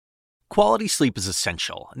Quality sleep is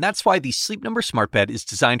essential, and that's why the Sleep Number Smart Bed is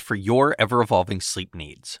designed for your ever-evolving sleep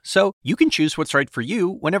needs. So you can choose what's right for you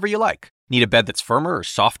whenever you like. Need a bed that's firmer or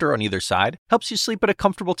softer on either side? Helps you sleep at a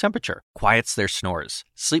comfortable temperature, quiets their snores.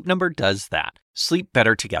 Sleep Number does that. Sleep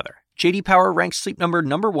better together. J.D. Power ranks Sleep Number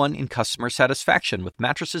 #1 in customer satisfaction with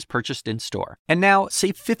mattresses purchased in-store. And now,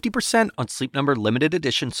 save 50% on Sleep Number limited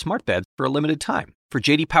edition smart beds for a limited time. For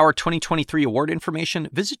J.D. Power 2023 award information,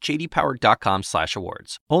 visit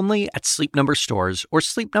jdpower.com/awards. Only at Sleep Number stores or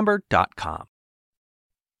sleepnumber.com.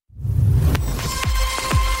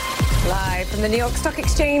 Live from the New York Stock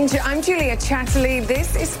Exchange, I'm Julia Chatterley.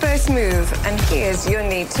 This is First Move, and here's your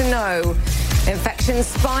need to know. Infection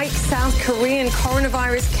spike, South Korean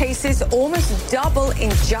coronavirus cases almost double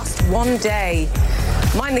in just one day.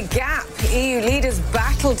 Mind the gap, EU leaders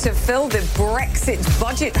battle to fill the Brexit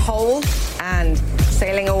budget hole. And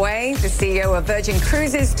sailing away, the CEO of Virgin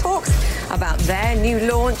Cruises talks about their new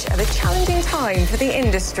launch at a challenging time for the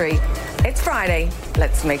industry. It's Friday,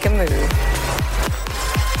 let's make a move.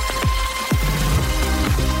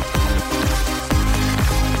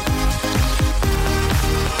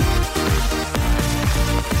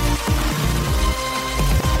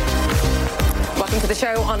 To the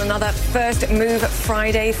show on another First Move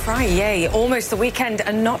Friday. Almost the weekend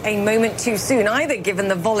and not a moment too soon either, given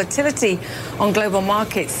the volatility on global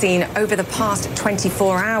markets seen over the past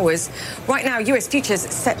 24 hours. Right now, US futures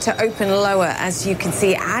set to open lower, as you can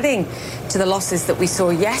see, adding to the losses that we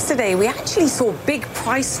saw yesterday. We actually saw big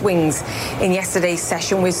price swings in yesterday's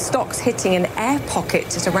session, with stocks hitting an air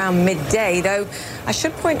pocket at around midday, though I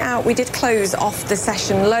should point out we did close off the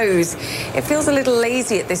session lows. It feels a little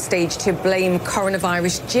lazy at this stage to blame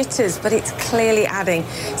coronavirus jitters, but it's clearly adding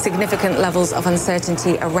significant levels of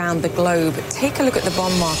uncertainty around the globe. Take a look at the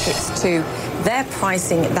bond markets too. They're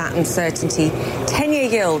pricing that uncertainty. 10-year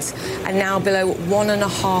yields are now below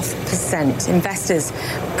 1.5%. Investors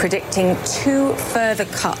predicting 2 further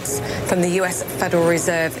cuts from the US Federal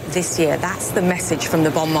Reserve this year. That's the message from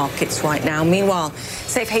the bond markets right now. Meanwhile,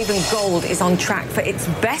 safe haven gold is on track for its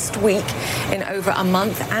best week in over a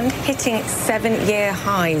month and hitting 7-year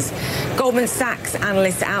highs. Goldman Sachs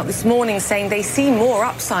analysts out this morning saying they see more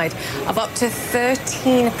upside of up to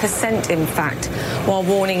 13%, in fact, while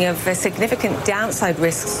warning of significant downside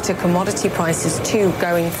risks to commodity prices too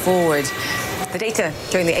going forward. The data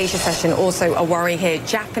during the Asia session also a worry here.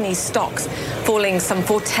 Japanese stocks falling some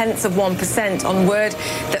 0.4% on word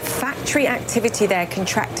that factory activity there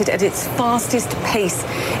contracted at its fastest pace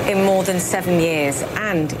in more than 7 years.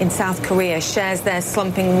 And in South Korea, shares there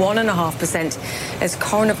slumping 1.5% as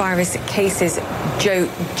coronavirus cases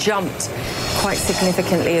jumped quite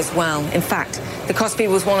significantly as well. In fact, the Kospi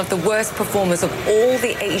was one of the worst performers of all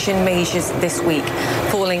the Asian majors this week,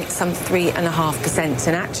 falling some 3.5%.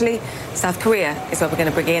 And actually, South Korea is where we're going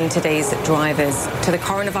to bring in today's drivers to the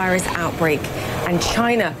coronavirus outbreak. And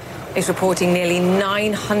China is reporting nearly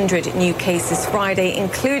 900 new cases Friday,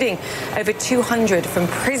 including over 200 from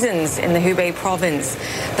prisons in the Hubei province.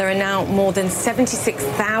 There are now more than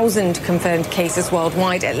 76,000 confirmed cases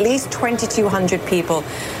worldwide. At least 2,200 people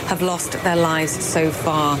have lost their lives so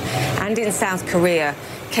far. And in South Korea,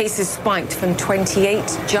 cases spiked from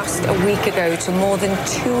 28 just a week ago to more than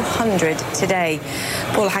 200 today.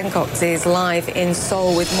 Paul Hancock is live in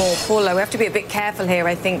Seoul with more. Paul, we have to be a bit careful here.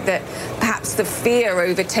 I think that perhaps the fear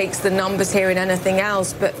overtakes the numbers here in anything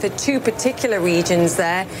else. But for 2 particular regions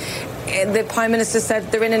there, the Prime Minister said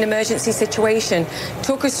they're in an emergency situation.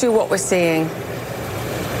 Talk us through what we're seeing.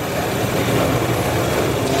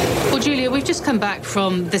 Julia, we've just come back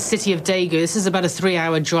from the city of Daegu. This is about a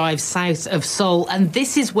 3-hour drive south of Seoul, and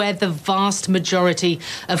this is where the vast majority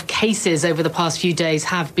of cases over the past few days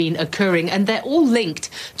have been occurring, and they're all linked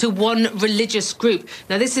to one religious group.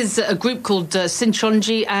 Now, this is a group called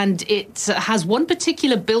Sincheonji, and it has one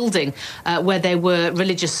particular building where there were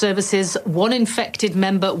religious services. One infected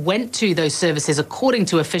member went to those services, according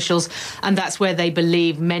to officials, and that's where they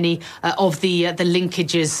believe many of the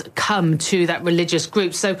linkages come to that religious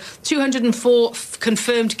group. So 204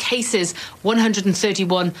 confirmed cases,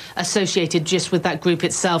 131 associated just with that group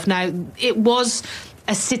itself. Now, it was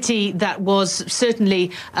a city that was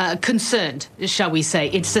certainly concerned, shall we say.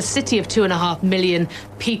 It's a city of 2.5 million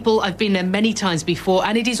people. I've been there many times before,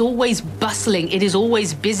 and it is always bustling. It is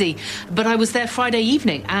always busy. But I was there Friday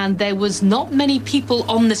evening, and there was not many people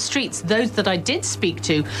on the streets. Those that I did speak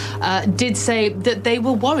to did say that they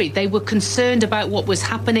were worried. They were concerned about what was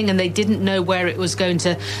happening, and they didn't know where it was going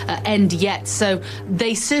to end yet. So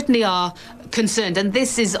they certainly are concerned, and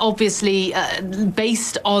this is obviously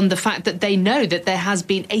based on the fact that they know that there has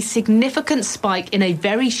been a significant spike in a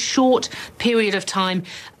very short period of time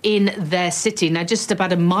in their city. Now, just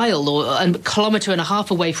about a mile or a kilometre and a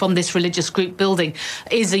half away from this religious group building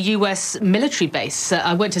is a US military base.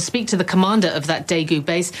 I went to speak to the commander of that Daegu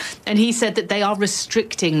base, and he said that they are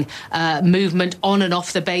restricting movement on and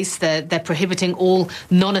off the base. They're prohibiting all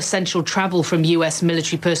non-essential travel from US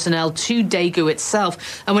military personnel to Daegu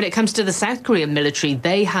itself. And when it comes to the South Korean military,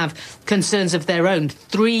 they have concerns of their own.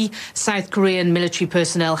 3 South Korean military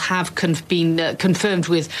personnel have been confirmed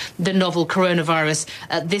with the novel coronavirus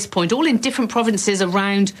at this point, all in different provinces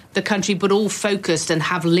around the country, but all focused and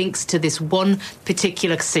have links to this one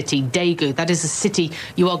particular city, Daegu. That is a city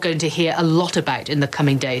you are going to hear a lot about in the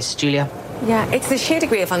coming days, Julia. Yeah, it's the sheer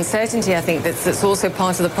degree of uncertainty, I think, that's also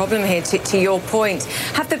part of the problem here, to your point.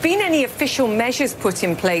 Have there been any official measures put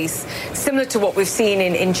in place, similar to what we've seen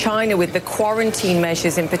in China with the quarantine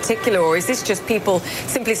measures in particular, or is this just people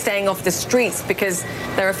simply staying off the streets because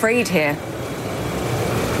they're afraid here?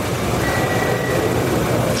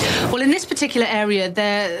 Well, in this particular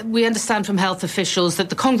area, we understand from health officials that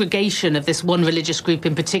the congregation of this one religious group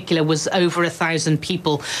in particular was over 1,000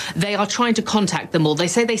 people. They are trying to contact them all. They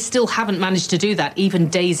say they still haven't managed to do that, even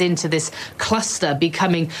days into this cluster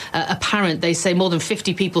becoming apparent. They say more than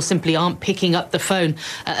 50 people simply aren't picking up the phone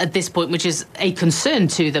at this point, which is a concern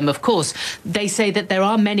to them, of course. They say that there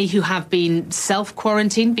are many who have been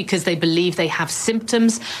self-quarantined because they believe they have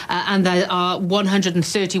symptoms, and there are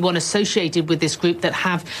 131 associated with this group that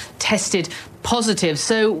have tested positive.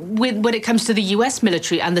 So when it comes to the US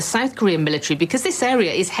military and the South Korean military, because this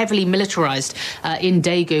area is heavily militarized in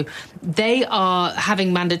Daegu, they are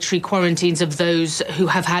having mandatory quarantines of those who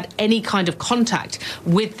have had any kind of contact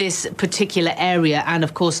with this particular area, and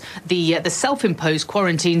of course the self-imposed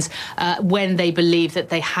quarantines when they believe that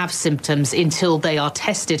they have symptoms until they are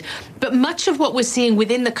tested. But much of what we're seeing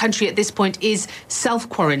within the country at this point is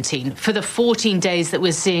self-quarantine for the 14 days that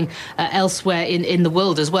we're seeing elsewhere in the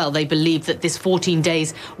world as well. They believe that this 14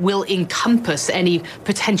 days will encompass any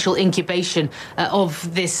potential incubation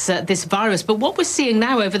of this virus. But what we're seeing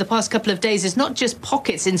now over the past couple of days is not just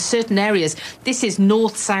pockets in certain areas. This is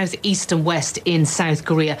north, south, east and west in South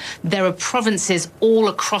Korea. There are provinces all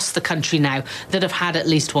across the country now that have had at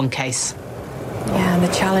least one case. Yeah, and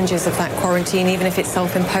the challenges of that quarantine, even if it's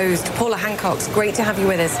self-imposed. Paula Hancock's great to have you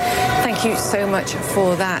with us. Thank you so much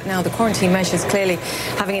for that. Now, the quarantine measures clearly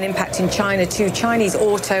having an impact in China too. Chinese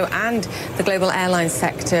auto and the global airline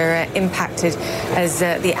sector impacted as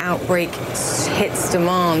the outbreak hits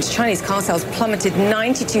demand. Chinese car sales plummeted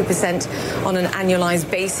 92% on an annualized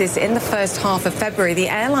basis in the first half of February. The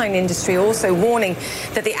airline industry also warning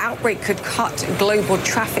that the outbreak could cut global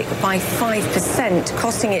traffic by 5%,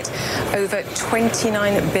 costing it over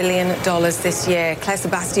 $29 billion this year. Claire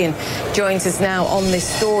Sebastian joins us now on this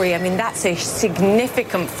story. I mean, that's a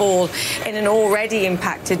significant fall in an already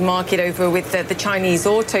impacted market over with the Chinese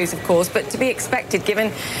autos, of course, but to be expected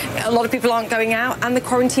given a lot of people aren't going out and the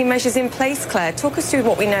quarantine measures in place. Claire, talk us through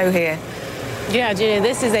what we know here. Yeah, Julia,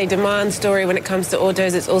 this is a demand story when it comes to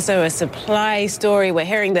autos. It's also a supply story. We're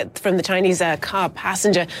hearing that from the Chinese Car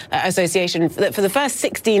Passenger Association that for the first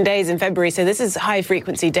 16 days in February, so this is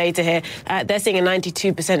high-frequency data here, they're seeing a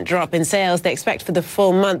 92% drop in sales. They expect for the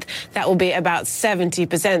full month that will be about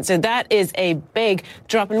 70%. So that is a big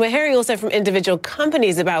drop. And we're hearing also from individual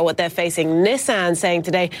companies about what they're facing. Nissan saying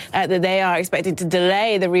today that they are expecting to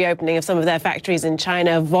delay the reopening of some of their factories in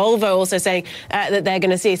China. Volvo also saying that they're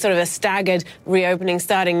going to see sort of a staggered reopening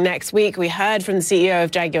starting next week. We heard from the CEO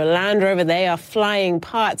of Jaguar Land Rover. They are flying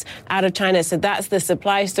parts out of China. So that's the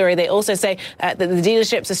supply story. They also say that the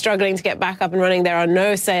dealerships are struggling to get back up and running. There are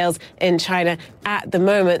no sales in China at the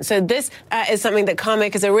moment. So this is something that car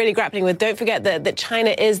makers are really grappling with. Don't forget that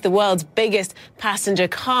China is the world's biggest passenger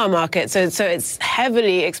car market. So it's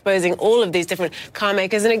heavily exposing all of these different car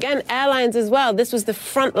makers. And again, airlines as well. This was the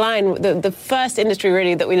front line, the first industry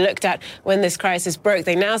really that we looked at when this crisis broke.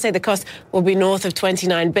 They now say the cost will be north of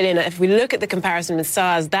 $29 billion. If we look at the comparison with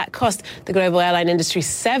SARS, that cost the global airline industry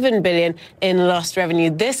 $7 billion in lost revenue.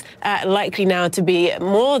 This likely now to be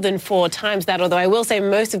more than 4 times that, although I will say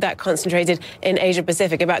most of that concentrated in Asia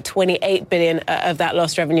Pacific, about $28 billion of that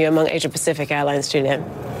lost revenue among Asia Pacific airlines, Julian.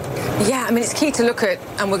 Yeah, I mean, it's key to look at,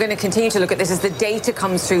 and we're going to continue to look at this as the data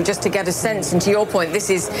comes through, just to get a sense. And to your point, this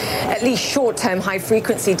is at least short-term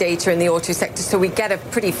high-frequency data in the auto sector, so we get a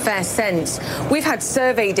pretty fair sense. We've had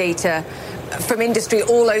survey data from industry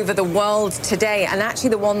all over the world today, and actually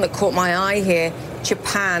the one that caught my eye here,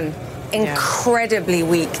 Japan. Incredibly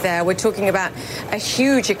weak there. We're talking about a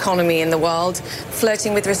huge economy in the world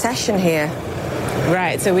flirting with recession here.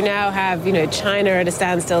 Right, so we now have, China at a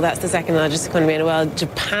standstill. That's the second largest economy in the world.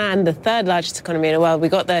 Japan, the third largest economy in the world. We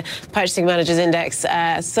got the Purchasing Managers Index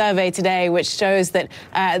survey today, which shows that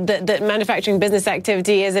that manufacturing business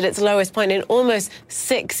activity is at its lowest point in almost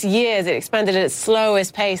 6 years. It expanded at its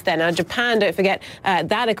slowest pace there. Now, Japan, don't forget,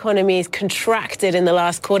 that economy is contracted in the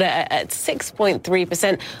last quarter at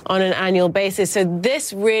 6.3% on an annual basis. So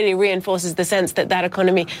this really reinforces the sense that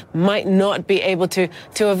economy might not be able to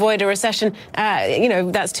avoid a recession.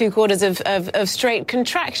 That's 2 quarters of straight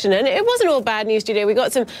contraction. And it wasn't all bad news today. We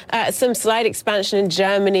got some slight expansion in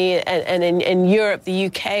Germany and in Europe, the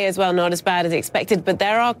UK as well, not as bad as expected. But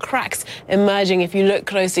there are cracks emerging if you look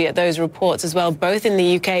closely at those reports as well, both in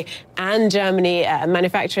the UK and Germany.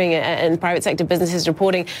 Manufacturing and private sector businesses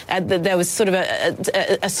reporting that there was sort of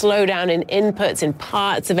a slowdown in inputs, in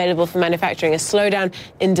parts available for manufacturing, a slowdown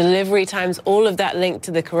in delivery times, all of that linked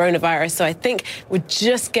to the coronavirus. So I think we're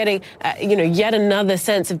just getting, yet another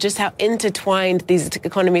sense of just how intertwined these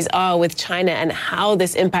economies are with China and how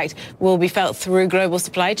this impact will be felt through global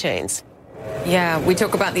supply chains. Yeah, we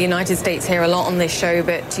talk about the United States here a lot on this show,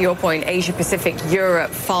 but to your point, Asia Pacific, Europe,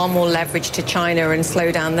 far more leverage to China and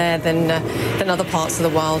slow down there than other parts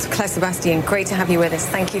of the world. Claire Sebastian, great to have you with us.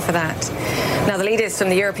 Thank you for that. Now, the leaders from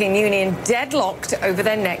the European Union deadlocked over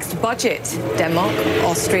their next budget. Denmark,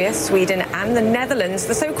 Austria, Sweden and the Netherlands,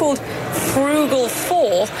 the so-called Frugal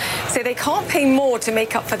Four, say they can't pay more to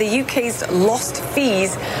make up for the UK's lost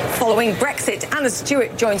fees following Brexit. Anna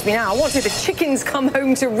Stewart joins me now. What do the chickens come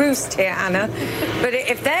home to roost here, Anna? But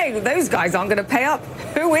if those guys aren't going to pay up,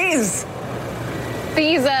 who is?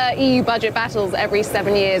 These EU budget battles every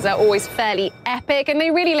 7 years are always fairly epic, and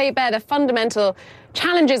they really lay bare the fundamental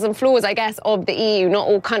challenges and flaws, I guess, of the EU. Not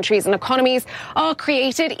all countries and economies are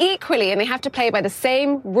created equally, and they have to play by the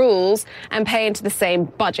same rules and pay into the same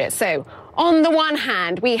budget. So on the one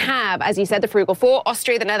hand, we have, as you said, the Frugal Four,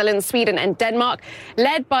 Austria, the Netherlands, Sweden and Denmark,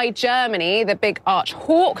 led by Germany, the big arch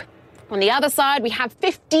hawk. On the other side, we have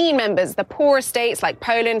 15 members, the poorer states like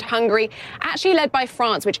Poland, Hungary, actually led by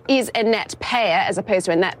France, which is a net payer as opposed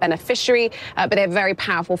to a net beneficiary, but they're a very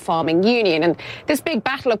powerful farming union. And this big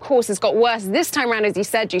battle, of course, has got worse this time around, as you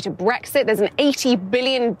said, due to Brexit. There's an $80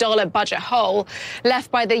 billion budget hole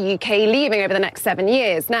left by the UK leaving over the next 7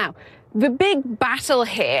 years. Now, the big battle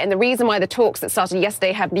here, and the reason why the talks that started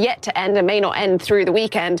yesterday have yet to end and may not end through the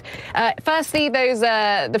weekend. Firstly,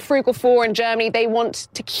 the Frugal Four in Germany, they want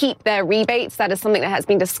to keep their rebates. That is something that has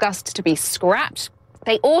been discussed to be scrapped.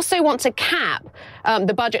 They also want to cap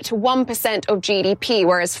the budget to 1% of GDP,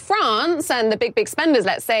 whereas France and the big spenders,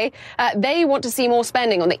 let's say, they want to see more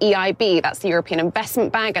spending on the EIB. That's the European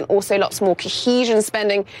Investment Bank, and also lots more cohesion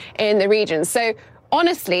spending in the region. So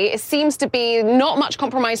honestly, it seems to be not much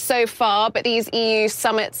compromise so far, but these EU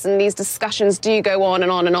summits and these discussions do go on and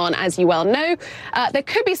on and on, as you well know. There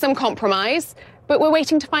could be some compromise, but we're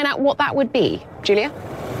waiting to find out what that would be. Julia?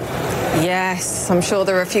 Yes, I'm sure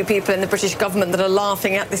there are a few people in the British government that are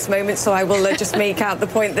laughing at this moment, so I will just make out the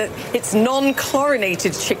point that it's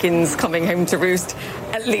non-chlorinated chickens coming home to roost,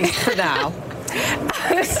 at least for now.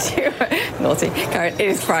 Anna Stewart. Naughty. Karen, it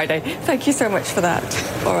is Friday. Thank you so much for that.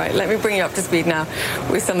 All right, let me bring you up to speed now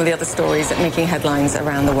with some of the other stories that are making headlines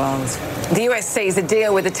around the world. The US says a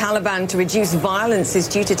deal with the Taliban to reduce violence is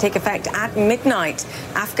due to take effect at midnight,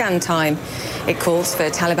 Afghan time. It calls for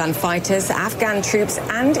Taliban fighters, Afghan troops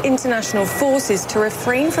and international forces to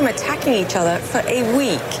refrain from attacking each other for a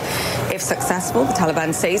week. If successful, the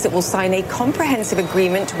Taliban says it will sign a comprehensive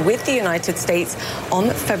agreement with the United States on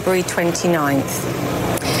February 29th.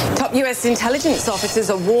 Top US intelligence officers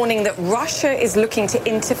are warning that Russia is looking to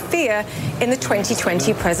interfere in the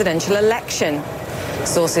 2020 presidential election.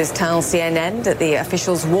 Sources tell CNN that the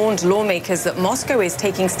officials warned lawmakers that Moscow is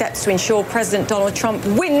taking steps to ensure President Donald Trump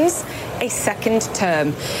wins a second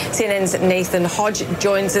term. CNN's Nathan Hodge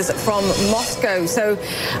joins us from Moscow. So,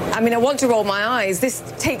 I want to roll my eyes. This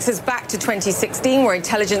takes us back to 2016, where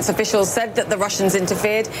intelligence officials said that the Russians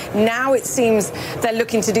interfered. Now it seems they're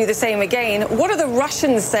looking to do the same again. What are the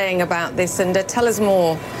Russians saying about this? And tell us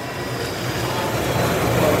more.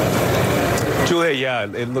 Julia, yeah,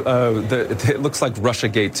 it looks like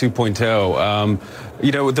Russiagate 2.0.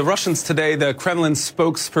 The Russians today, the Kremlin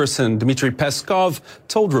spokesperson Dmitry Peskov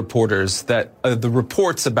told reporters that the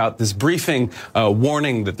reports about this briefing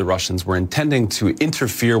warning that the Russians were intending to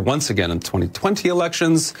interfere once again in 2020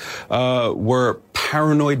 elections were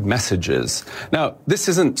paranoid messages. Now, this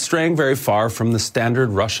isn't straying very far from the standard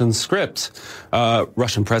Russian script.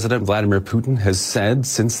 Russian President Vladimir Putin has said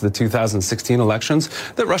since the 2016 elections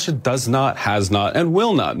that Russia does not, has not, and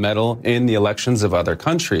will not meddle in the elections of other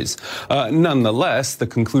countries. Nonetheless, press, the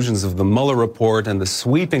conclusions of the Mueller report, and the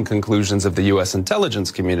sweeping conclusions of the U.S.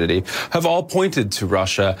 intelligence community have all pointed to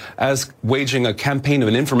Russia as waging a campaign, of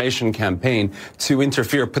an information campaign, to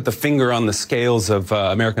interfere, put the finger on the scales of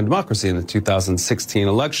American democracy in the 2016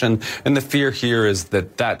 election. And the fear here is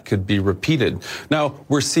that that could be repeated. Now,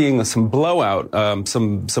 we're seeing some blowout,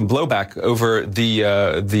 some blowback over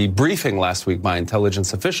the briefing last week by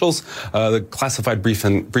intelligence officials, the classified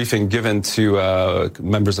briefing given to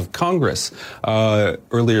members of Congress.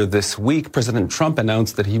 Earlier this week, President Trump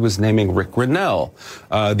announced that he was naming Rick Grinnell,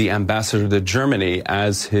 the ambassador to Germany,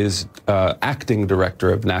 as his acting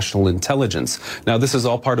director of national intelligence. Now, this is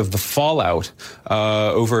all part of the fallout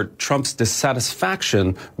over Trump's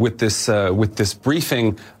dissatisfaction with this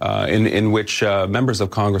briefing in which members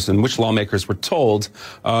of Congress and which lawmakers were told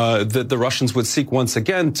that the Russians would seek once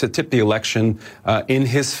again to tip the election in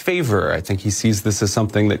his favor. I think he sees this as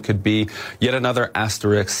something that could be yet another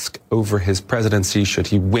asterisk over his presidency should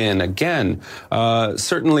he win again.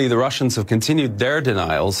 Certainly, the Russians have continued their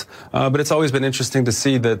denials, but it's always been interesting to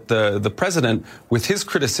see that the president, with his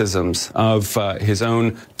criticisms of his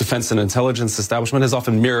own defense and intelligence establishment, has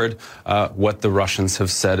often mirrored what the Russians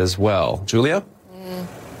have said as well. Julia?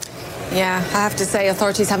 Yeah, I have to say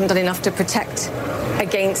authorities haven't done enough to protect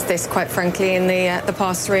against this, quite frankly, in the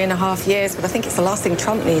past 3.5 years. But I think it's the last thing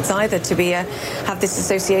Trump needs either, to be have this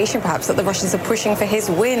association, perhaps, that the Russians are pushing for his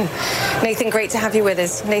win. Nathan, great to have you with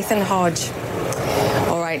us. Nathan Hodge.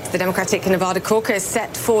 All right, the Democratic Nevada caucus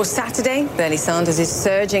set for Saturday. Bernie Sanders is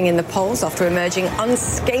surging in the polls after emerging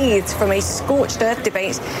unscathed from a scorched earth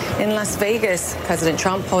debate in Las Vegas. President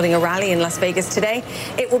Trump holding a rally in Las Vegas today.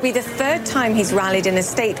 It will be the third time he's rallied in a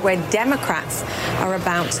state where Democrats are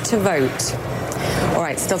about to vote. All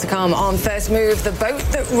right, still to come on First Move, the boat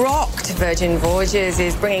that rocked. Virgin Voyages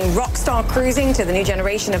is bringing rockstar cruising to the new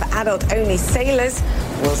generation of adult-only sailors.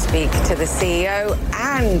 We'll speak to the CEO,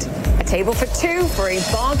 and a table for two for a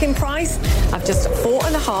bargain price of just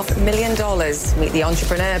 $4.5 million. Meet the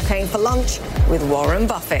entrepreneur paying for lunch with Warren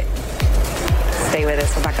Buffett. Stay with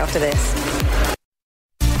us. We're back after this.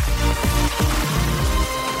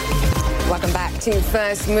 Welcome back to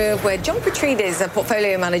First Move, where John Petrides, a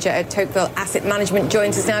portfolio manager at Tocqueville Asset Management,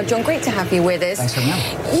 joins us now. John, great to have you with us. Thanks for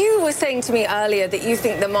having me. You were saying to me earlier that you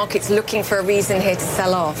think the market's looking for a reason here to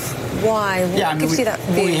sell off. Why? Yeah, what gives you that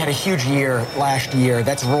view? We had a huge year last year.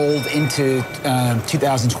 That's rolled into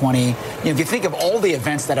 2020. If you think of all the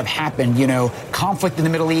events that have happened, conflict in the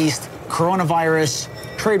Middle East, coronavirus,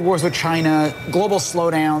 trade wars with China, global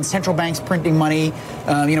slowdown, central banks printing money.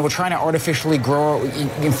 We're trying to artificially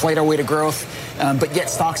inflate our way to growth, but yet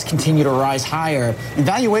stocks continue to rise higher. And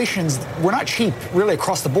valuations, we're not cheap, really,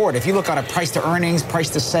 across the board. If you look at a price to earnings,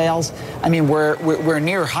 price to sales, we're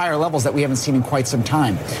near higher levels that we haven't seen in quite some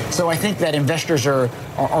time. So I think that investors are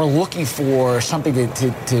looking for something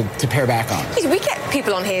to pare back on. We get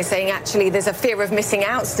people on here saying, actually, there's a fear of missing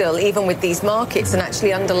out still, even with these markets, and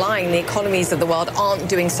actually underlying the economies of the world aren't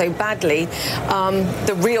doing so badly.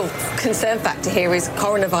 The real concern factor here is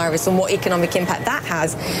coronavirus and what economic impact that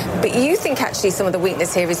has. But you think actually some of the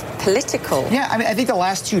weakness here is political? Yeah, I think the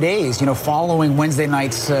last 2 days, following Wednesday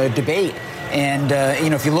night's debate, and,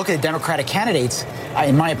 if you look at the Democratic candidates,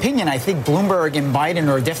 in my opinion, I think Bloomberg and Biden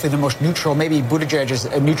are definitely the most neutral. Maybe Buttigieg is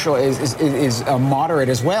neutral, is moderate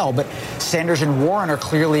as well. But Sanders and Warren are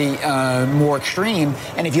clearly more extreme.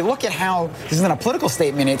 And if you look at how, this isn't a political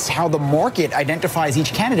statement, it's how the market identifies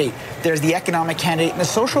each candidate. There's the economic candidate and the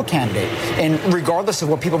social candidate. And regardless of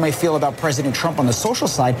what people may feel about President Trump on the social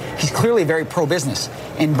side, he's clearly very pro-business.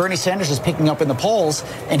 And Bernie Sanders is picking up in the polls,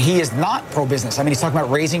 and he is not pro-business. He's talking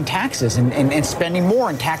about raising taxes and spending more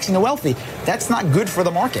and taxing the wealthy. That's not good for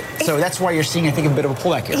the market. So that's why you're seeing, I think, a bit of a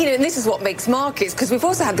pullback here. And this is what makes markets, because we've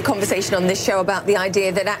also had the conversation on this show about the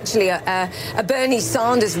idea that actually a Bernie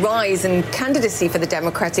Sanders rise and candidacy for the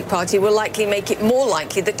Democratic Party will likely make it more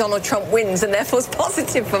likely that Donald Trump wins, and therefore is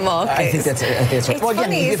positive for markets. I think that's right. Well, again,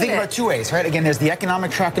 funny, you think about it 2 ways, right? Again, there's the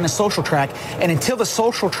economic track and the social track. And until the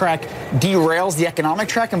social track derails the economic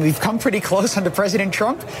track, and we've come pretty close under President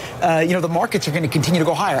Trump, the markets are going to continue to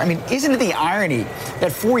go higher. Isn't it the irony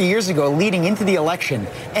that 4 years ago, leading into the election,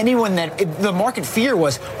 the market fear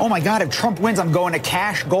was, oh my God, if Trump wins, I'm going to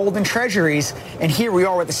cash, gold, and treasuries. And here we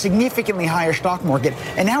are with a significantly higher stock market.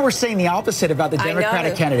 And now we're saying the opposit about the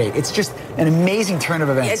Democratic candidate. It's just an amazing turn of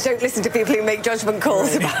events. Yeah, don't listen to people who make judgment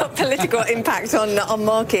calls about political impact on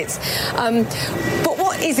markets. But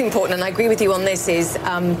what is important, and I agree with you on this, is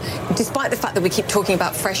despite the fact that we keep talking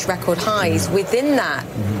about fresh record highs, within that,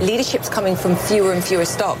 leadership's coming from fewer and fewer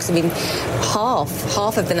stocks.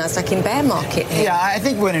 Half of the Nasdaq in bear market here. happening? Yeah, I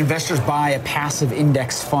think when investors buy a passive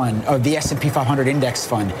index fund, or the S&P 500 index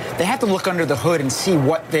fund, they have to look under the hood and see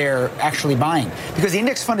what they're actually buying. Because the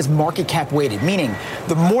index fund is market cap weighted, meaning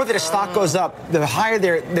the more that a stock goes up, the higher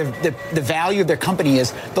the value of their company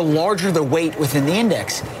is, the larger the weight within the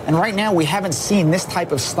index. And right now, we haven't seen this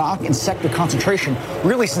type of stock and sector concentration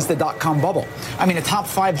really since the dot-com bubble. I mean, the top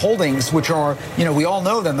 5 holdings, which are, we all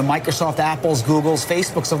know them, the Microsoft, Apples, Googles,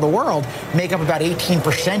 Facebooks of the world, make up about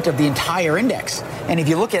 18% of the entire index. And if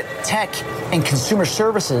you look at tech and consumer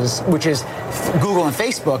services, which is Google and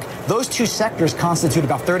Facebook, those two sectors constitute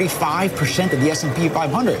about 35% of the S&P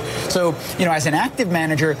 500. So, as an active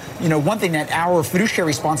manager, one thing that our fiduciary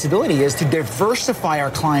responsibility is to diversify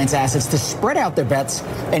our clients' assets, to spread out their bets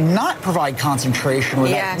and not provide concentration or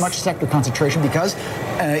that much sector concentration because,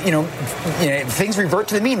 things revert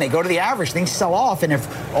to the mean. They go to the average. Things sell off. And if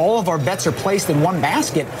all of our bets are placed in one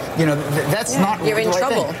basket, that's not you're the in right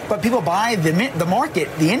trouble. thing. But people buy the market,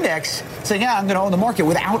 the index, saying, I'm going to own the market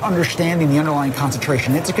without understanding the underlying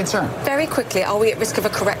concentration. It's a concern. Very quickly, are we at risk of a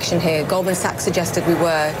correction here? Goldman Sachs suggested we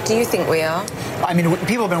were. Do you think we are? I mean,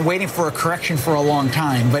 people have been waiting for a correction for a long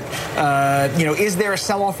time. But, is there a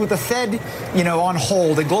sell-off with the Fed, on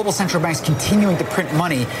hold and global central banks continuing to print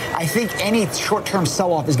money? I think any short-term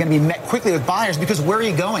sell-off is going to be met quickly with buyers because where are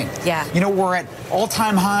you going? Yeah. We're at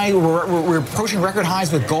all-time high. We're approaching record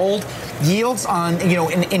highs with gold. Yields on,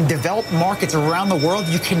 in developed markets around the world,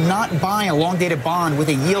 you cannot buy a long-dated bond with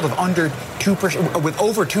a yield of under 2%, with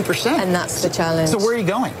over 2%. And that's the challenge. So where are you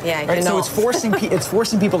going? Yeah, right? So it's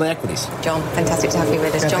forcing people to equities. John, fantastic to have you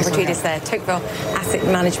with us. John Petridis there, Tocqueville Asset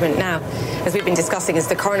Management. Now, as we've been discussing, as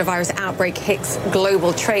the coronavirus outbreak hits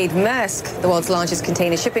global trade, Maersk, the world's largest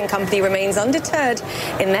container shipping company, remains undeterred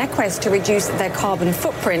in their quest to reduce their carbon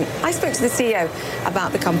footprint. I spoke to the CEO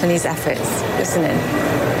about the company's efforts. Listen in.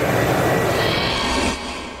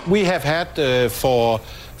 We have had for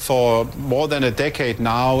more than a decade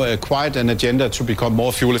now quite an agenda to become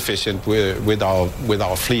more fuel efficient with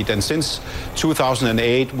our fleet. And since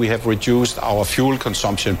 2008, we have reduced our fuel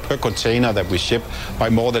consumption per container that we ship by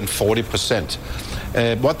more than 40%.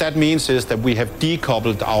 What that means is that we have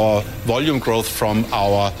decoupled our volume growth from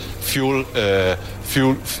our fuel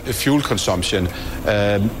consumption.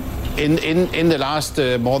 In the last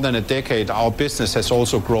more than a decade, our business has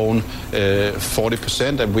also grown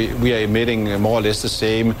 40%, and we are emitting more or less the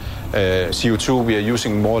same CO2. We are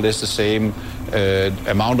using more or less the same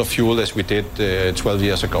amount of fuel as we did 12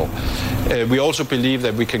 years ago. We also believe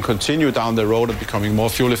that we can continue down the road of becoming more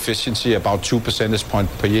fuel efficiency, about 2 percentage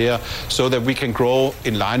points per year, so that we can grow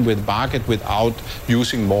in line with the market without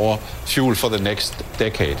using more fuel for the next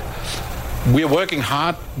decade. We are working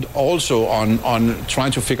hard also on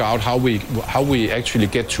trying to figure out how we actually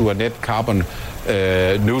get to a net carbon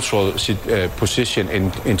neutral position in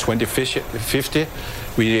 2050.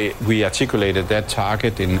 We articulated that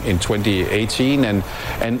target in 2018,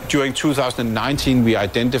 and during 2019 we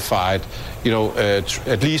identified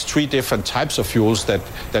at least 3 different types of fuels that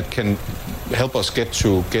can help us get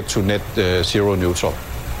to net zero neutral.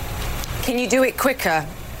 Can you do it quicker?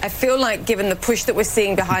 I feel like, given the push that we're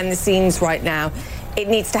seeing behind the scenes right now, it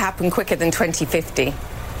needs to happen quicker than 2050.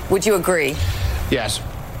 Would you agree? Yes.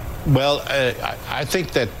 Well, I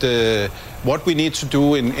think that what we need to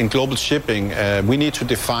do in global shipping, we need to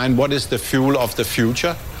define what is the fuel of the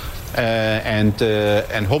future.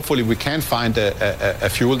 And hopefully we can find a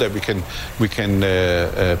fuel that we can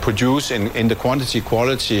produce in the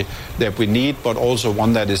quality that we need, but also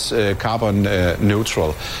one that is carbon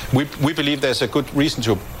neutral. We believe there's a good reason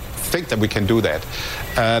to think that we can do that.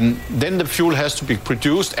 Then the fuel has to be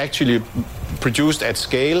produced at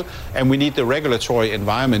scale, and we need the regulatory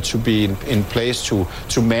environment to be in place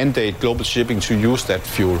to mandate global shipping to use that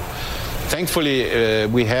fuel. Thankfully,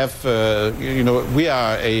 we have, we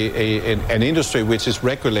are an industry which is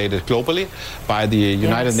regulated globally by the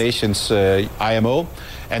United Nations IMO,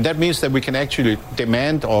 and that means that we can actually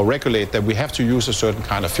demand or regulate that we have to use a certain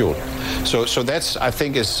kind of fuel. So that's, I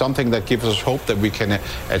think, is something that gives us hope that we can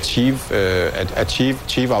achieve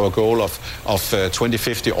our goal of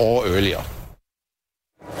 2050 or earlier.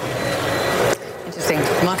 Interesting.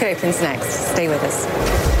 Market opens next. Stay with us.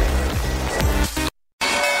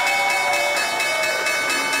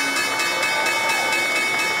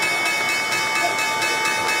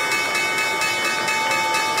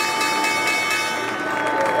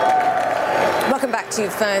 To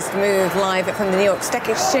First Move live from the New York Stock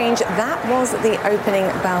Exchange. That was the opening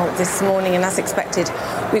bell this morning, and as expected,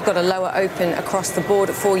 We've got a lower open across the board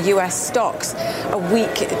for US stocks. A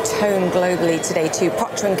weak tone globally today too.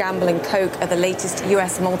 Procter & Gamble and Coke are the latest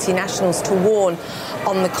US multinationals to warn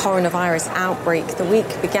on the coronavirus outbreak. The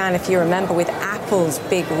week began, if you remember, with Apple's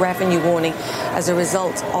big revenue warning as a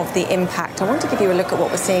result of the impact. I want to give you a look at what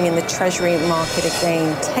we're seeing in the Treasury market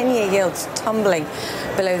again. 10-year yields tumbling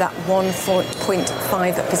below that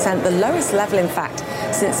 1.5%, the lowest level, in fact,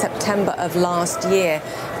 since September of last year.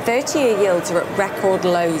 30-year yields are at record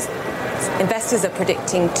lows. Investors are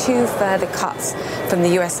predicting 2 further cuts from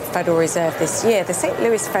the US Federal Reserve this year. The St.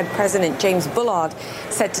 Louis Fed President James Bullard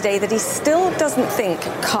said today that he still doesn't think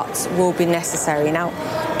cuts will be necessary. Now,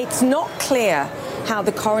 it's not clear how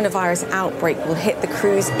the coronavirus outbreak will hit the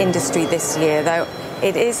cruise industry this year, though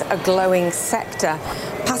it is a glowing sector.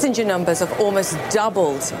 Passenger numbers have almost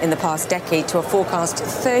doubled in the past decade to a forecast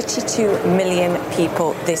 32 million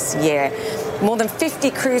people this year. More than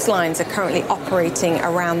 50 cruise lines are currently operating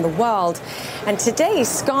around the world. And today,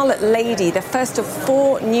 Scarlet Lady, the first of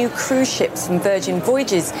 4 new cruise ships from Virgin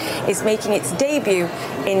Voyages, is making its debut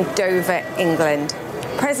in Dover, England.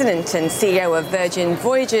 President and CEO of Virgin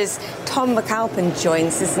Voyages, Tom McAlpin,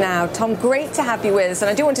 joins us now. Tom, great to have you with us.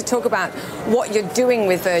 And I do want to talk about what you're doing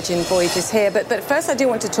with Virgin Voyages here. But first, I do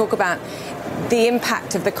want to talk about the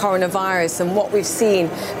impact of the coronavirus and what we've seen,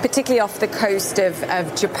 particularly off the coast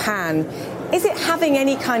of Japan. Is it having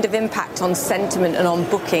any kind of impact on sentiment and on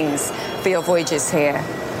bookings for your voyages here?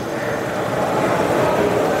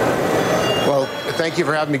 Well, thank you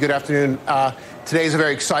for having me. Good afternoon. Today is a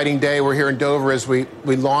very exciting day. We're here in Dover as we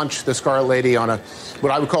launch the Scarlet Lady on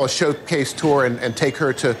what I would call a showcase tour and take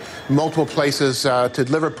her to multiple places, to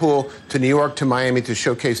Liverpool, to New York, to Miami, to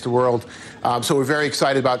showcase the world. So we're very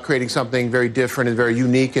excited about creating something very different and very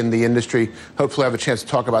unique in the industry. Hopefully I have a chance to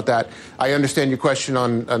talk about that. I understand your question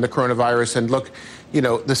on the coronavirus. And look, you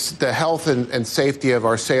know, the health and safety of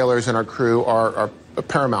our sailors and our crew are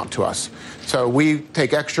paramount to us. So we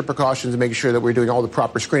take extra precautions in making sure that we're doing all the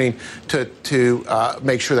proper screening to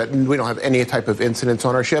make sure that we don't have any type of incidents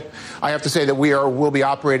on our ship. I have to say that we'll be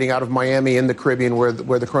operating out of Miami in the Caribbean where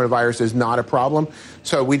the coronavirus is not a problem.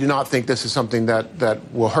 So we do not think this is something that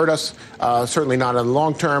will hurt us, certainly not in the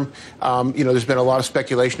long term. You know, there's been a lot of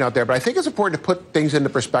speculation out there, but I think it's important to put things into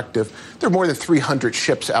perspective. There are more than 300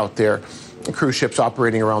 ships out there, cruise ships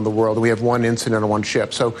operating around the world. We have 1 incident on 1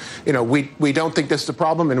 ship. So, you know, we don't think this is a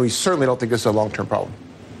problem, and we certainly don't think this is a long-term problem.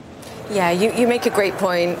 Yeah, you make a great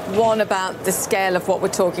point. One, about the scale of what we're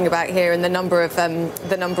talking about here and the number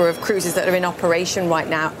of cruises that are in operation right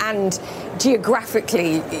now, and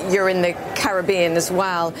geographically, you're in the Caribbean as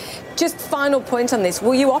well. Just final point on this: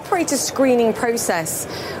 will you operate a screening process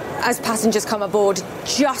as passengers come aboard,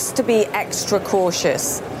 just to be extra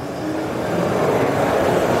cautious?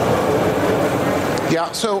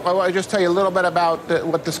 Yeah, so I'll just tell you a little bit about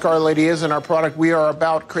what the Scarlet Lady is and our product. We are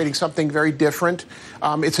about creating something very different.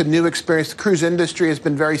 It's a new experience. The cruise industry has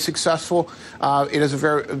been very successful. It is a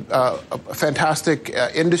very fantastic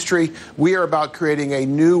industry. We are about creating a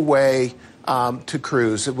new way to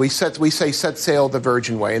cruise. We say set sail the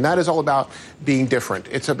Virgin way, and that is all about being different.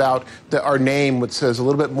 It's about our name, which says a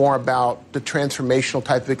little bit more about the transformational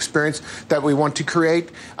type of experience that we want to create.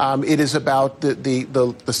 It is about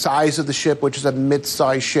the size of the ship, which is a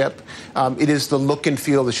mid-size ship. It is the look and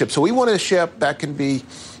feel of the ship. So we want a ship that can be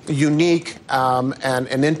unique and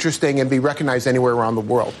interesting and be recognized anywhere around the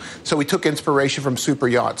world. So we took inspiration from super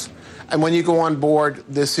yachts. And when you go on board,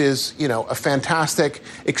 this is, you know, a fantastic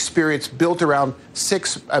experience built around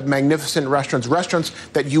 6 magnificent restaurants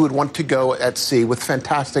that you would want to go at sea, with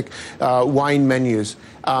fantastic wine menus.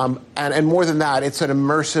 And more than that, it's an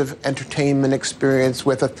immersive entertainment experience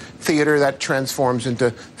with a theater that transforms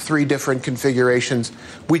into 3 different configurations.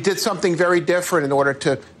 We did something very different in order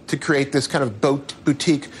to create this kind of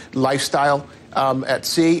boutique lifestyle at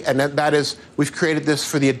sea, and that is, we've created this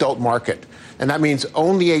for the adult market. And that means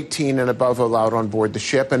only 18 and above allowed on board the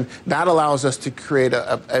ship. And that allows us to create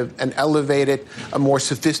an elevated, a more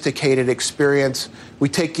sophisticated experience. We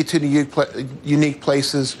take you to unique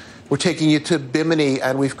places. We're taking you to Bimini,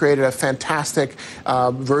 and we've created a fantastic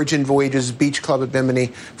Virgin Voyages Beach Club at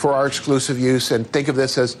Bimini for our exclusive use. And think of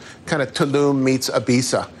this as kind of Tulum meets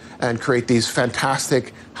Ibiza, and create these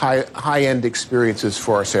fantastic high-end experiences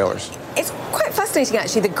for our sailors. It's quite fascinating,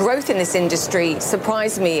 actually. The growth in this industry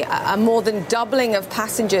surprised me. A more than doubling of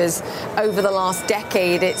passengers over the last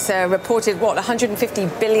decade. It's reported,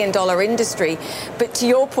 $150 billion industry. But to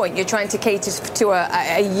your point, you're trying to cater to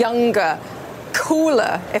a younger,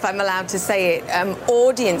 cooler, if I'm allowed to say it,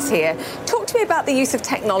 audience here. Talk to me about the use of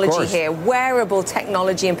technology here, wearable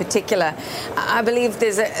technology in particular. I believe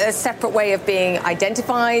there's a separate way of being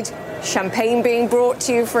identified, champagne being brought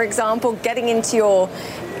to you, for example, getting into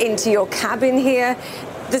your cabin here.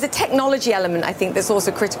 There's a technology element, I think, that's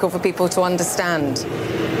also critical for people to understand.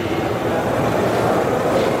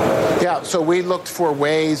 Yeah, so we looked for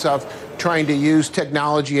ways of trying to use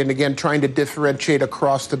technology and, again, trying to differentiate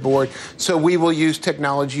across the board. So we will use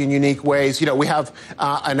technology in unique ways. You know, we have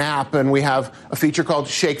an app and we have a feature called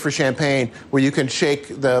Shake for Champagne, where you can shake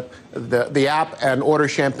the app and order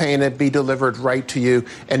champagne and be delivered right to you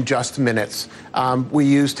in just minutes. We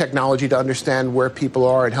use technology to understand where people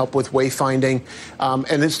are and help with wayfinding.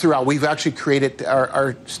 And it's throughout. We've actually created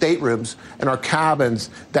our staterooms and our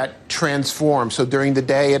cabins that transform. So during the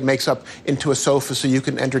day, it makes up into a sofa so you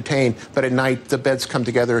can entertain. But at night, the beds come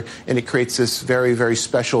together and it creates this very, very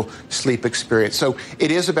special sleep experience. So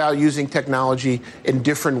it is about using technology in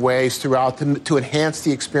different ways throughout to enhance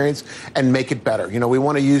the experience and make it better. You know, we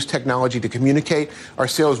want to use technology to communicate our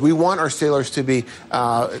sailors. We want our sailors to be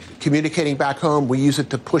communicating back home. We use it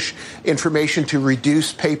to push information to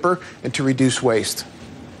reduce paper and to reduce waste.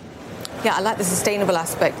 Yeah, I like the sustainable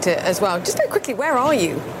aspect as well. Just very quickly, where are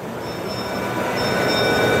you?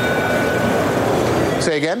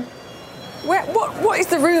 Say again? What is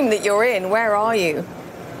the room that you're in? Where are you?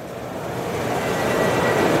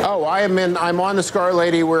 Oh, I'm on the Scar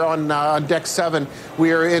Lady. We're on deck 7.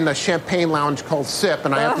 We are in a champagne lounge called Sip,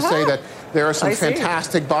 and I have to say that there are some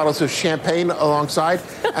fantastic bottles of champagne alongside,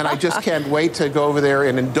 and I just can't wait to go over there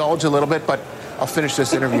and indulge a little bit, but I'll finish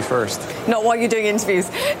this interview first. Not while you're doing interviews.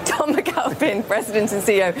 Tom McAlpin, President and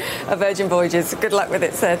CEO of Virgin Voyages. Good luck with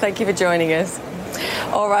it, sir. Thank you for joining us.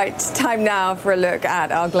 All right, time now for a look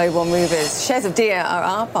at our global movers. Shares of Deere are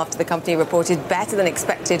up after the company reported better than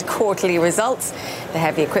expected quarterly results. The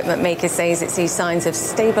heavy equipment maker says it sees signs of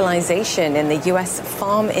stabilization in the U.S.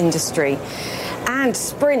 farm industry. And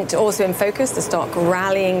Sprint also in focus, the stock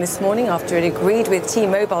rallying this morning after it agreed with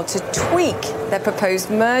T-Mobile to tweak their proposed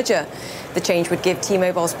merger. The change would give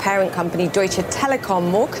T-Mobile's parent company Deutsche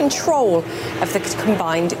Telekom more control of the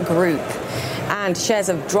combined group. And shares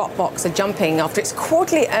of Dropbox are jumping after its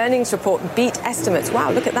quarterly earnings report beat estimates.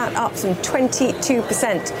 Wow, look at that, up some 22%.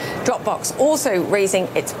 Dropbox also raising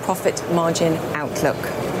its profit margin outlook.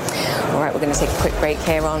 All right, we're going to take a quick break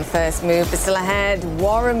here on First Move. But still ahead,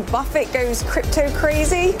 Warren Buffett goes crypto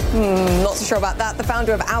crazy? Not so sure about that. The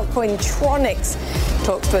founder of Altcointronics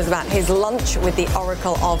talks to us about his lunch with the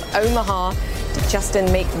Oracle of Omaha. Did Justin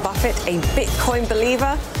make Buffett a Bitcoin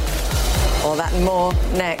believer? All that and more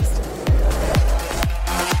next.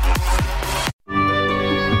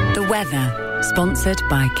 The weather, sponsored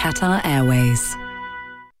by Qatar Airways.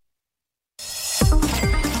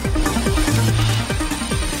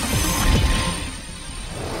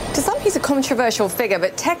 He's a controversial figure,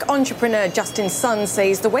 but tech entrepreneur Justin Sun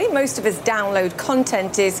says the way most of us download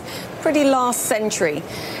content is pretty last century.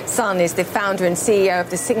 Sun is the founder and CEO of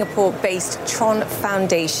the Singapore-based Tron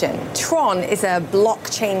Foundation. Tron is a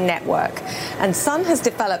blockchain network, and Sun has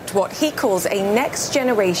developed what he calls a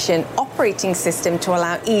next-generation operating system to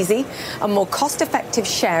allow easy and more cost-effective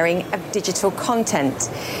sharing of digital content.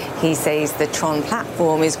 He says the Tron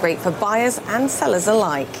platform is great for buyers and sellers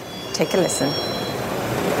alike. Take a listen.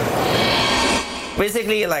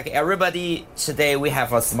 Basically, like everybody today, we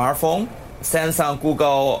have a smartphone. Samsung,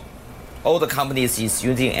 Google, all the companies is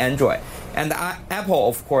using Android. And Apple,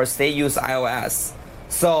 of course, they use iOS.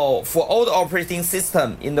 So for all the operating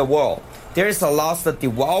system in the world, there is a lot of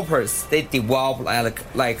developers. They develop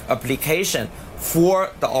like application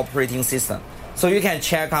for the operating system. So you can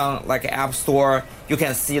check on like App Store. You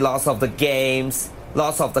can see lots of the games,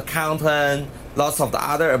 lots of the content, lots of the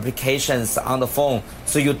other applications on the phone.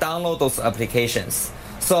 So you download those applications.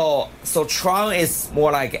 So Tron is more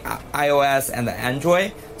like iOS and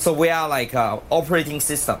Android. So we are like an operating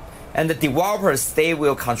system. And the developers, they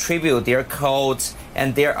will contribute their code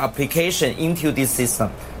and their application into this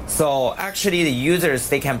system. So actually the users,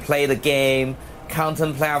 they can play the game,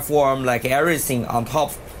 content platform, like everything on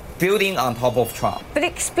top, building on top of Tron. But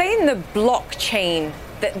explain the blockchain,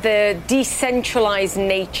 the decentralized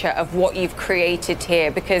nature of what you've created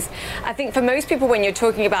here, because I think for most people when you're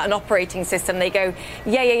talking about an operating system, they go,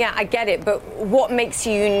 yeah, I get it, but what makes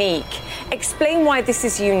you unique? Explain why this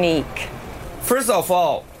is unique. First of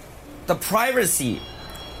all, the privacy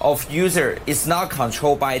of user is not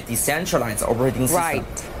controlled by decentralized operating system.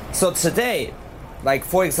 Right. So today, like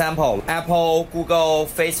for example, Apple, Google,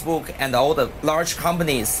 Facebook, and all the large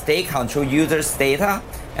companies, they control users' data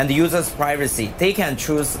and users' privacy. They can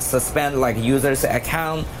choose suspend like users'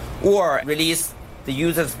 account or release the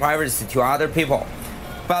user's privacy to other people.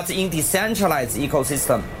 but in decentralized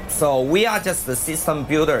ecosystem. So we are just the system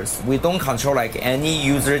builders. We don't control like any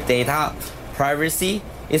user data privacy.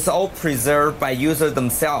 It's all preserved by users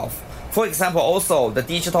themselves. For example, also the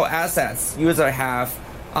digital assets users have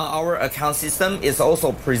on our account system is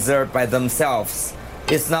also preserved by themselves.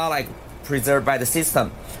 It's not like preserved by the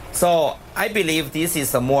system. So I believe this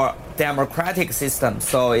is a more democratic system.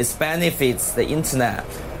 So it benefits the internet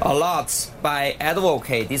a lot by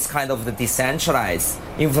advocate this kind of the decentralized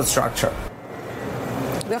infrastructure.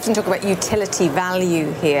 We often talk about utility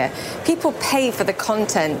value here. People pay for the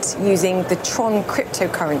content using the Tron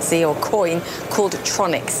cryptocurrency or coin called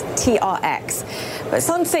Tronix, TRX. But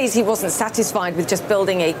Sun says he wasn't satisfied with just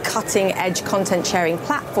building a cutting-edge content-sharing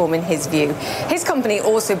platform in his view. His company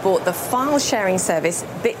also bought the file-sharing service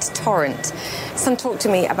BitTorrent. Sun, talk to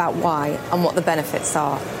me about why and what the benefits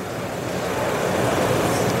are.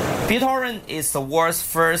 BitTorrent is the world's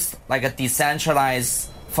first like a decentralized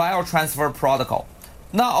file transfer protocol.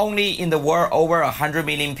 Not only in the world, over 100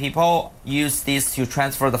 million people use this to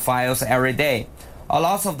transfer the files every day. A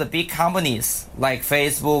lot of the big companies like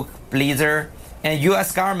Facebook, Blizzard, and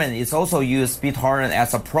US government is also use BitTorrent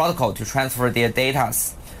as a protocol to transfer their data.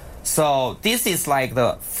 So this is like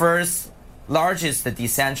the first largest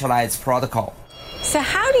decentralized protocol. So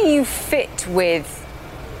how do you fit with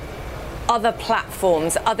other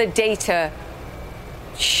platforms, other data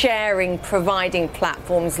sharing, providing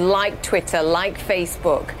platforms like Twitter, like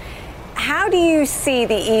Facebook? How do you see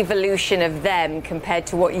the evolution of them compared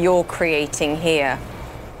to what you're creating here?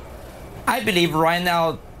 I believe right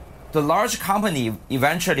now the large company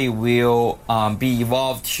eventually will be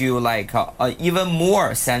evolved to like a even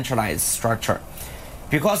more centralized structure.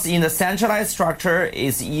 Because in the centralized structure,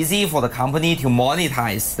 it's easy for the company to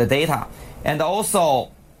monetize the data and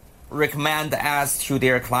also recommend ads to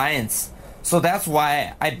their clients. So that's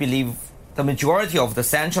why I believe the majority of the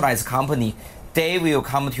centralized company, they will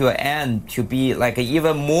come to an end to be like an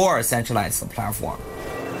even more centralized platform.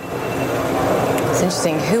 It's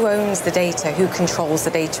interesting. Who owns the data? Who controls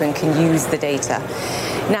the data and can use the data?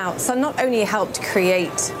 Now, Sun not only helped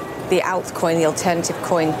create the altcoin, the alternative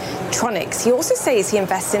coin, Tronix, he also says he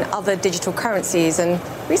invests in other digital currencies and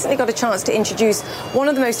recently got a chance to introduce one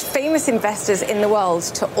of the most famous investors in the world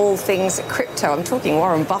to all things crypto. I'm talking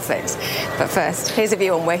Warren Buffett. But first, here's a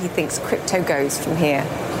view on where he thinks crypto goes from here.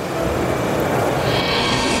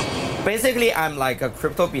 Basically, I'm like a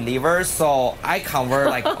crypto believer, so I convert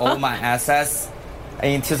like all my assets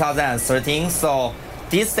in 2013. So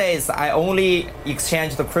these days, I only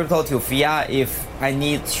exchange the crypto to fiat if I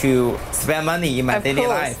need to spend money in my daily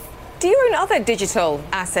life. Do you own other digital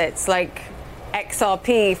assets like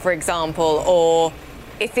XRP, for example, or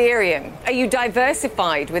Ethereum? Are you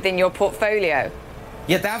diversified within your portfolio?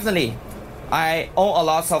 Yeah, definitely. I own a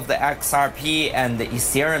lot of the XRP and the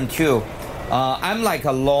Ethereum too. I'm like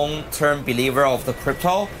a long-term believer of the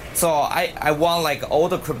crypto, so I want like all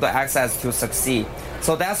the crypto assets to succeed.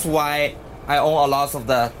 So that's why I own a lot of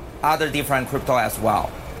the other different crypto as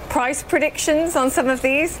well. Price predictions on some of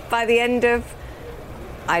these by the end of,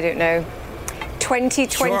 I don't know,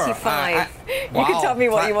 2025. Sure. You can tell me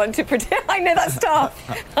what you want to predict. I know that's tough.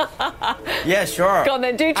 Yeah, sure. Go on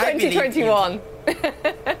then, do 2021.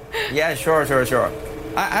 Yeah, sure.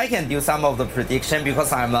 I can do some of the prediction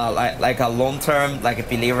because I'm like a long-term like a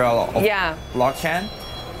believer of blockchain.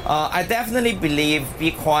 I definitely believe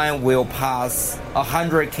Bitcoin will pass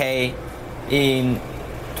 100K in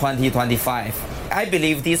 2025. I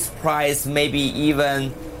believe this price maybe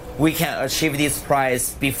even we can achieve this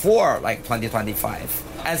price before like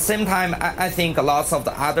 2025. At the same time, I think a lot of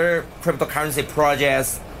the other cryptocurrency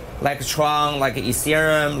projects like Tron, like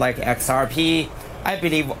Ethereum, like XRP, I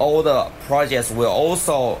believe all the projects will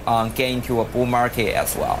also get into a bull market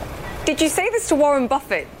as well. Did you say this to Warren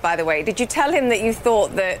Buffett, by the way? Did you tell him that you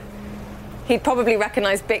thought that he'd probably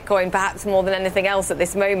recognize Bitcoin perhaps more than anything else at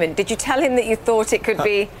this moment? Did you tell him that you thought it could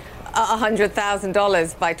be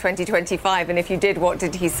 $100,000 by 2025? And if you did, what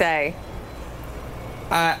did he say?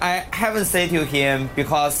 I haven't said to him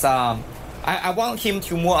because I want him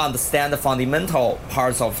to more understand the fundamental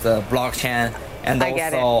parts of the blockchain and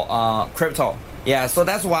also crypto. Yeah, so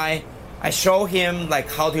that's why I show him like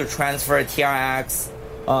how to transfer TRX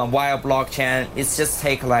via blockchain. It's just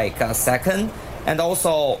take like a second, and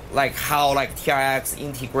also like how like TRX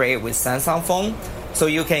integrate with Samsung phone, so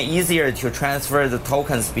you can easier to transfer the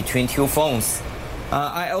tokens between two phones.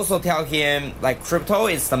 I also tell him like crypto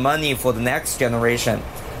is the money for the next generation.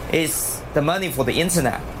 It's the money for the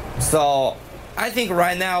internet. So I think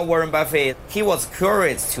right now Warren Buffett, he was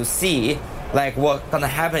curious to see like what's gonna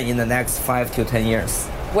happen in the next 5 to 10 years.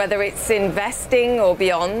 Whether it's investing or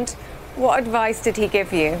beyond, What advice did he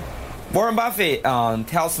give you? Warren Buffett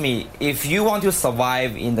tells me if you want to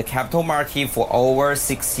survive in the capital market for over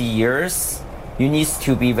 60 years, you need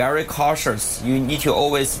to be very cautious. You need to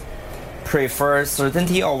always prefer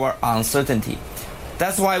certainty over uncertainty.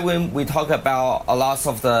 That's why when we talk about a lot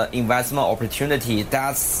of the investment opportunity,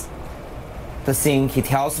 that's the thing he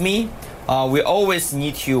tells me. We always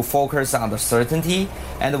need to focus on the certainty,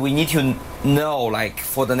 and we need to know, like,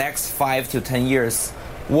 for the next 5 to 10 years,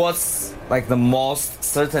 what's like the most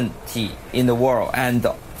certainty in the world, and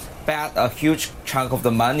bet a huge chunk of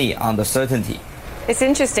the money on the certainty. It's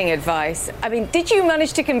interesting advice. I mean, did you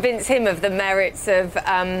manage to convince him of the merits of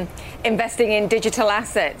investing in digital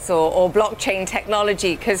assets or blockchain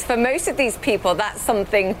technology? Because for most of these people, that's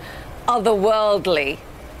something otherworldly.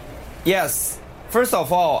 Yes. First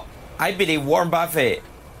of all, I believe Warren Buffett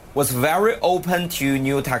was very open to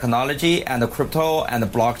new technology and crypto and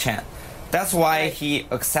blockchain. That's why he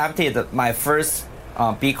accepted my first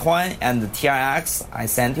Bitcoin and the TRX I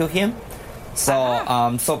sent to him.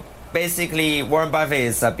 So, so basically, Warren Buffett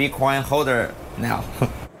is a Bitcoin holder now.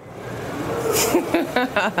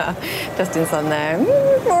 Justin's on there.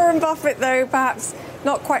 Warren Buffett, though, perhaps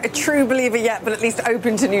not quite a true believer yet, but at least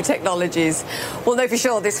open to new technologies. We'll know for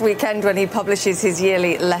sure this weekend when he publishes his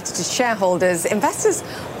yearly letter to shareholders. Investors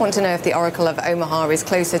want to know if the Oracle of Omaha is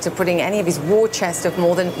closer to putting any of his war chest of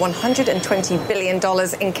more than $120 billion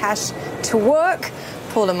in cash to work.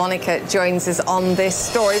 Paul and Monica joins us on this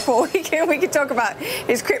story. Paul, we can talk about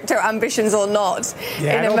his crypto ambitions or not in a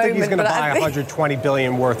moment. I don't think he's going to buy $120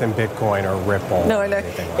 billion worth in Bitcoin or Ripple. No, I know.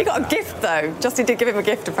 He got a gift, though. Justin did give him a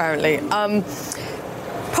gift, apparently.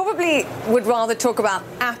 Probably would rather talk about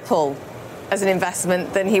Apple as an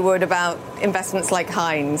investment than he would about investments like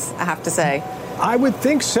Heinz, I have to say. I would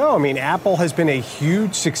think so. I mean, Apple has been a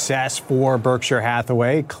huge success for Berkshire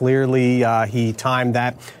Hathaway. Clearly, he timed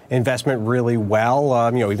that investment really well.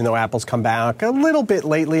 Even though Apple's come back a little bit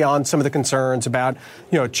lately on some of the concerns about,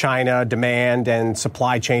 China demand and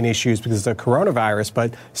supply chain issues because of the coronavirus.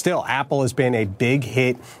 But still, Apple has been a big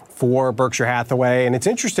hit for Berkshire Hathaway. And it's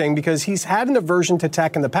interesting because he's had an aversion to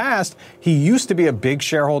tech in the past. He used to be a big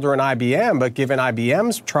shareholder in IBM, but given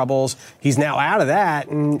IBM's troubles, he's now out of that.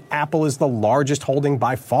 And Apple is the largest holding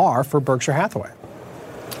by far for Berkshire Hathaway.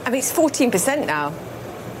 I mean, it's 14% now,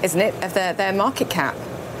 isn't it, of their market cap?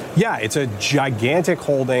 Yeah, it's a gigantic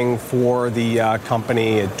holding for the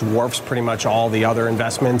company. It dwarfs pretty much all the other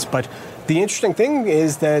investments. But the interesting thing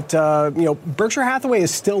is that, Berkshire Hathaway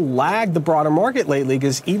has still lagged the broader market lately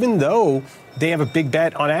because even though they have a big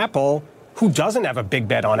bet on Apple, who doesn't have a big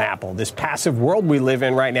bet on Apple? This passive world we live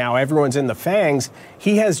in right now, everyone's in the fangs.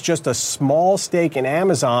 He has just a small stake in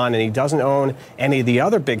Amazon, and he doesn't own any of the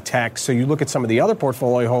other big tech. So you look at some of the other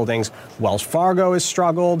portfolio holdings, Wells Fargo has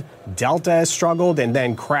struggled, Delta has struggled, and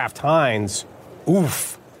then Kraft Heinz,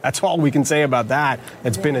 oof. That's all we can say about that.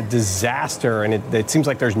 It's been a disaster, and it seems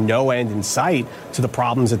like there's no end in sight to the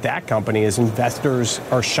problems at that company as investors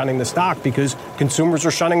are shunning the stock because consumers are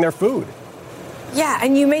shunning their food. Yeah,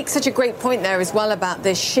 and you make such a great point there as well about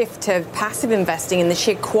the shift to passive investing and the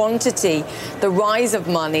sheer quantity, the rise of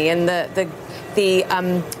money, and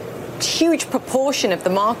the huge proportion of the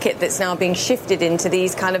market that's now being shifted into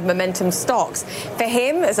these kind of momentum stocks. For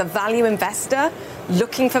him, as a value investor,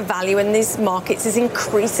 looking for value in these markets is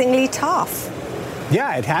increasingly tough.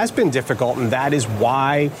 Yeah, it has been difficult, and that is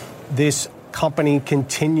why this company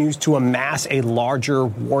continues to amass a larger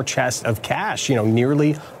war chest of cash,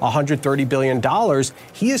 nearly $130 billion.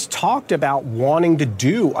 He has talked about wanting to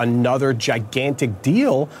do another gigantic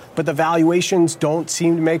deal, but the valuations don't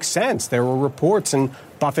seem to make sense. There were reports, and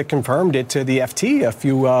Buffett confirmed it to the FT a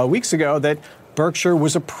few weeks ago, that Berkshire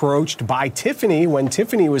was approached by Tiffany when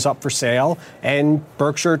Tiffany was up for sale, and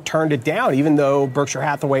Berkshire turned it down, even though Berkshire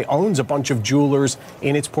Hathaway owns a bunch of jewelers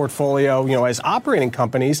in its portfolio, as operating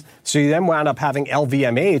companies. So you then wound up having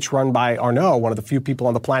LVMH, run by Arnault, one of the few people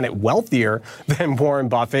on the planet wealthier than Warren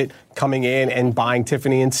Buffett, coming in and buying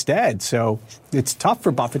Tiffany instead. So it's tough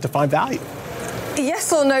for Buffett to find value.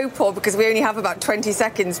 Yes or no, Paul, because we only have about 20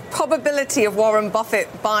 seconds. Probability of Warren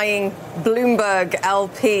Buffett buying Bloomberg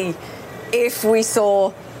LP if we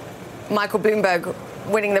saw Michael Bloomberg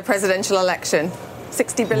winning the presidential election?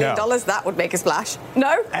 $60 billion, no. That would make a splash.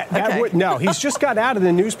 No? No, he's just got out of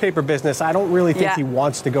the newspaper business. I don't really think he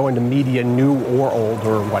wants to go into media, new or old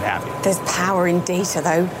or what have you. There's power in data,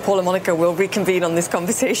 though. Paul and Monica will reconvene on this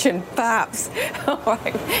conversation, perhaps. All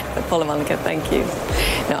right. Paul and Monica, thank you.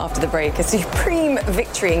 Now, after the break, a supreme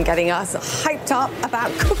victory in getting us hyped up about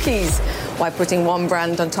cookies. Why putting one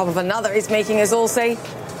brand on top of another is making us all say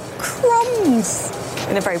crumbs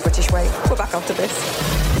in a very British way. We're back after this.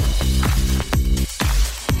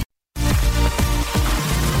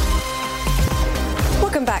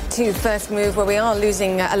 Welcome back to First Move, where we are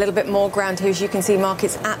losing a little bit more ground here. As you can see,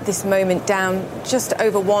 markets at this moment down just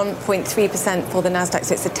over 1.3% for the Nasdaq.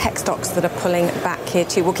 So it's the tech stocks that are pulling back here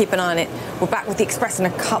too. We'll keep an eye on it. We're back with the Express in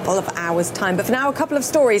a couple of hours' time. But for now, a couple of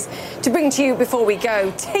stories to bring to you before we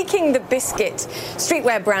go. Taking the biscuit.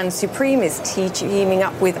 Streetwear brand Supreme is teaming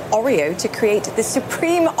up with Oreo to create the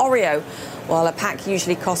Supreme Oreo. While a pack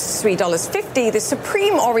usually costs $3.50, the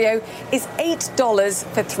Supreme Oreo is $8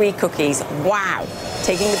 for 3 cookies. Wow.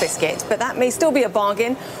 Taking the biscuit. But that may still be a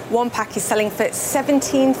bargain. One pack is selling for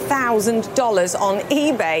 $17,000 on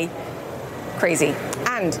eBay. Crazy.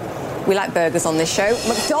 And we like burgers on this show.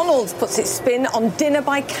 McDonald's puts its spin on dinner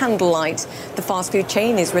by candlelight. The fast food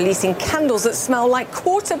chain is releasing candles that smell like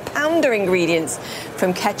quarter-pounder ingredients.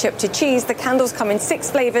 From ketchup to cheese, the candles come in 6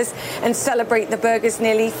 flavors and celebrate the burger's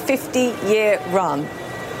nearly 50-year run.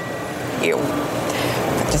 Ew.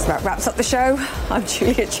 That just about wraps up the show. I'm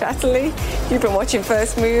Julia Chatterley. You've been watching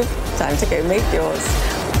First Move. Time to go make yours.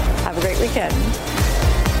 Have a great weekend.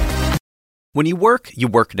 When you work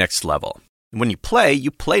next level. And when you play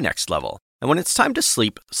next level. And when it's time to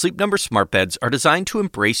sleep, Sleep Number smart beds are designed to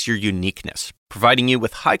embrace your uniqueness, providing you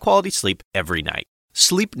with high-quality sleep every night.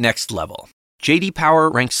 Sleep next level. J.D.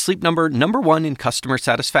 Power ranks Sleep Number #1 in customer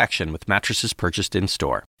satisfaction with mattresses purchased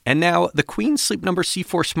in-store. And now, the Queen Sleep Number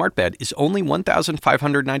C4 smart bed is only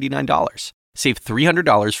 $1,599. Save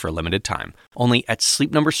 $300 for a limited time, only at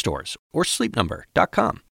Sleep Number stores or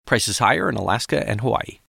sleepnumber.com. Prices higher in Alaska and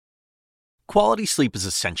Hawaii. Quality sleep is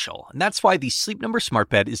essential, and that's why the Sleep Number smart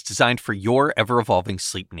bed is designed for your ever-evolving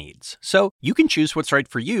sleep needs. So you can choose what's right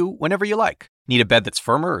for you whenever you like. Need a bed that's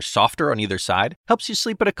firmer or softer on either side? Helps you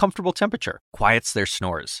sleep at a comfortable temperature. Quiets their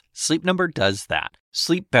snores. Sleep Number does that.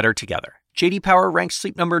 Sleep better together. J.D. Power ranks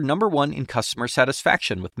Sleep Number #1 in customer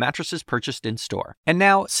satisfaction with mattresses purchased in-store. And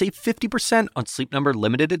now, save 50% on Sleep Number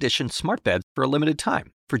limited edition smart beds for a limited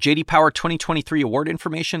time. For J.D. Power 2023 award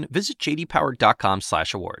information, visit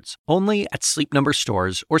jdpower.com/awards. Only at Sleep Number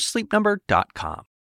stores or sleepnumber.com.